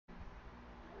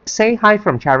Say hi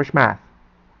from Cherish Math.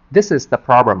 This is the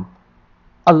problem.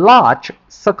 A large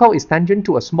circle is tangent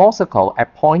to a small circle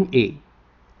at point A.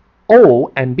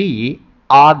 O and B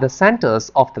are the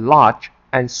centers of the large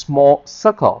and small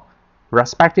circle,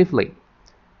 respectively.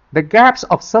 The gaps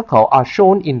of circle are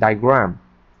shown in diagram.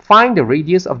 Find the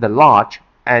radius of the large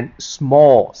and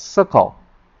small circle.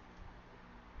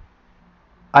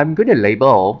 I'm going to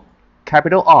label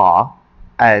capital R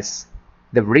as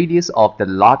the radius of the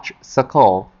large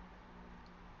circle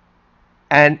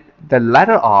and the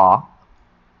letter R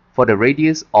for the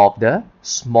radius of the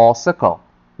small circle,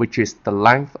 which is the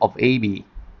length of AB.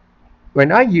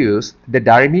 When I use the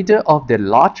diameter of the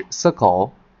large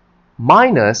circle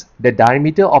minus the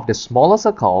diameter of the smaller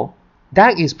circle,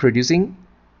 that is producing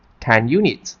 10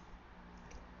 units.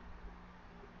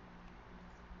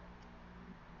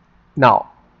 Now,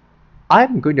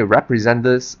 I'm going to represent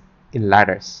this in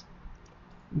letters.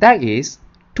 That is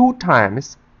 2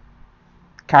 times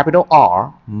capital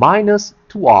R minus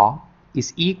 2R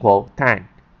is equal 10.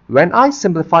 When I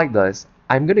simplify this,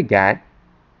 I'm going to get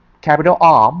capital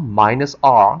R minus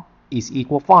R is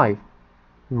equal 5.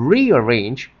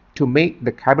 Rearrange to make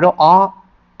the capital R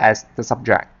as the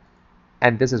subject.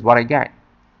 And this is what I get.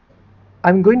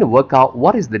 I'm going to work out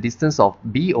what is the distance of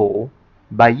BO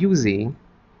by using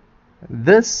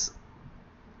this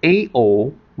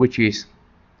AO, which is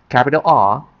capital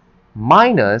R,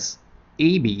 minus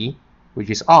AB, which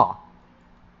is R.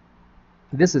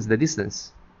 This is the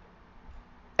distance.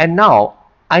 And now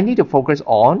I need to focus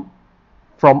on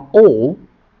from O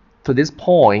to this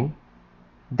point.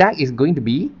 That is going to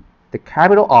be the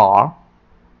capital R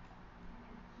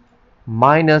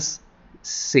minus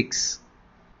 6.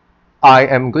 I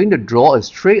am going to draw a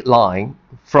straight line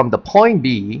from the point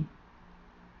B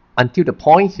until the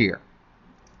point here.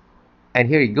 And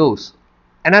here it goes.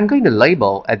 And I'm going to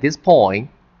label at this point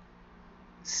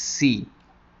C.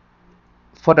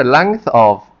 For the length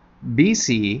of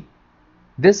BC,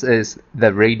 this is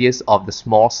the radius of the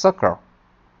small circle,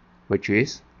 which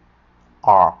is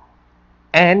R.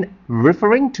 And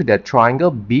referring to the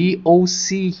triangle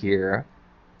BOC here,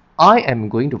 I am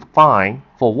going to find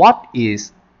for what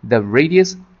is the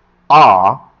radius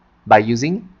R by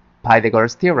using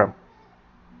Pythagoras theorem.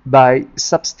 By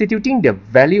substituting the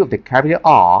value of the capital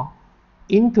R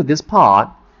into this part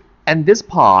and this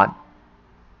part,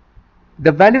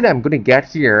 the value that I'm going to get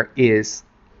here is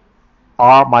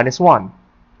R minus 1.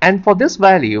 And for this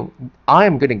value, I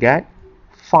am going to get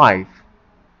 5.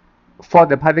 For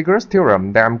the Pythagoras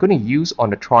theorem that I'm going to use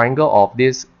on the triangle of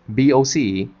this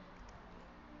BOC,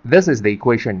 this is the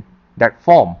equation that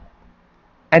form.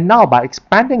 And now by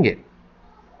expanding it,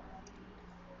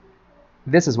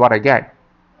 this is what I get.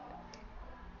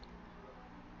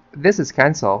 This is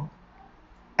cancelled,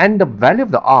 and the value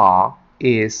of the R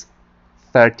is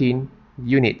 13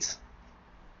 units.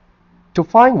 To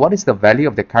find what is the value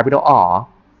of the capital R,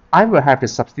 I will have to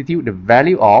substitute the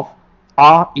value of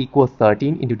R equals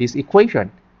 13 into this equation.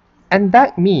 And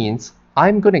that means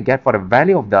I'm going to get for the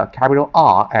value of the capital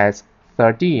R as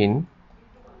 13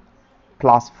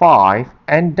 plus 5,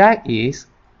 and that is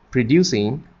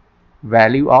producing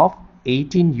value of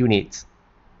 18 units.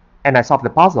 And I solved the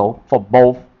puzzle for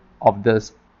both of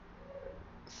this.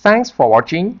 Thanks for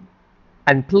watching,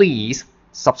 and please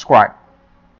subscribe.